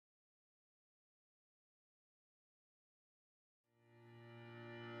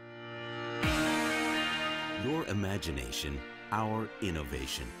imagination, our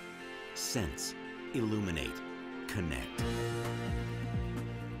innovation. Sense, illuminate, connect.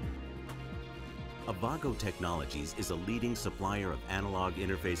 Avago Technologies is a leading supplier of analog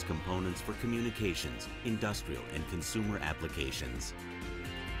interface components for communications, industrial, and consumer applications.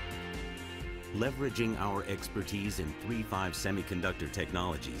 Leveraging our expertise in 3-5 semiconductor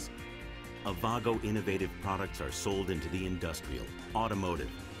technologies, Avago innovative products are sold into the industrial, automotive,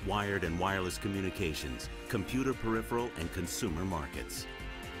 wired and wireless communications, computer peripheral, and consumer markets.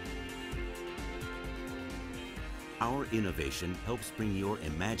 Our innovation helps bring your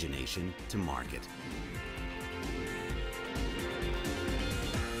imagination to market.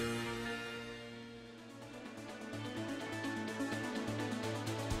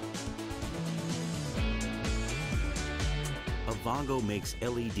 Avago makes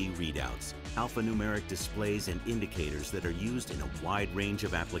LED readouts, alphanumeric displays, and indicators that are used in a wide range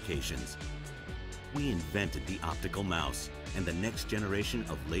of applications. We invented the optical mouse and the next generation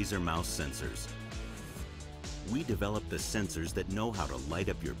of laser mouse sensors. We developed the sensors that know how to light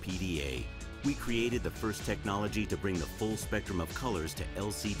up your PDA. We created the first technology to bring the full spectrum of colors to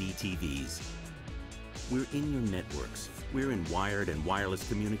LCD TVs. We're in your networks. We're in wired and wireless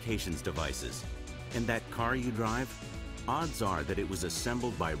communications devices. And that car you drive? Odds are that it was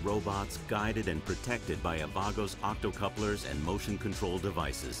assembled by robots guided and protected by Avagos octocouplers and motion control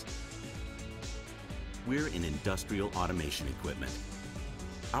devices. We're in industrial automation equipment.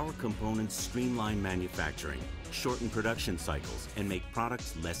 Our components streamline manufacturing, shorten production cycles, and make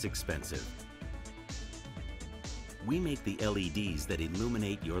products less expensive. We make the LEDs that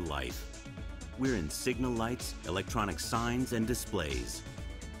illuminate your life. We're in signal lights, electronic signs, and displays.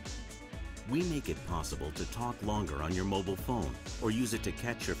 We make it possible to talk longer on your mobile phone or use it to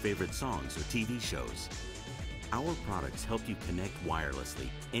catch your favorite songs or TV shows. Our products help you connect wirelessly,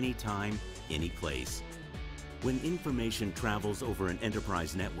 anytime, any place. When information travels over an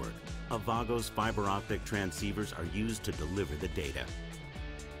enterprise network, Avago's fiber optic transceivers are used to deliver the data.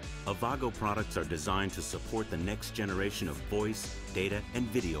 Avago products are designed to support the next generation of voice, data, and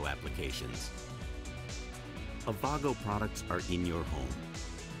video applications. Avago products are in your home.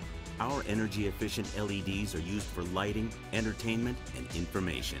 Our energy-efficient LEDs are used for lighting, entertainment, and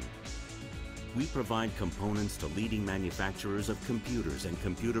information. We provide components to leading manufacturers of computers and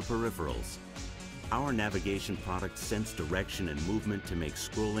computer peripherals. Our navigation products sense direction and movement to make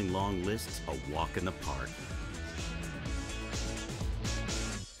scrolling long lists a walk in the park.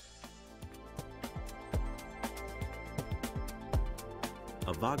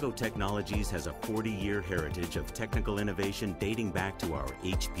 Avago Technologies has a 40-year heritage of technical innovation dating back to our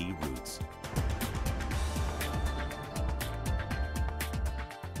HP roots.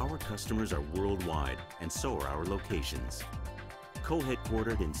 Our customers are worldwide, and so are our locations.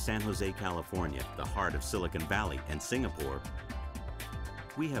 Co-headquartered in San Jose, California, the heart of Silicon Valley, and Singapore,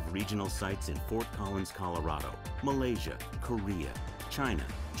 we have regional sites in Fort Collins, Colorado, Malaysia, Korea, China,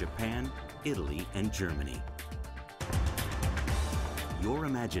 Japan, Italy, and Germany. Your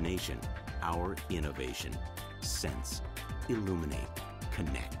imagination, our innovation. Sense, illuminate,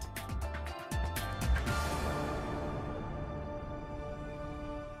 connect.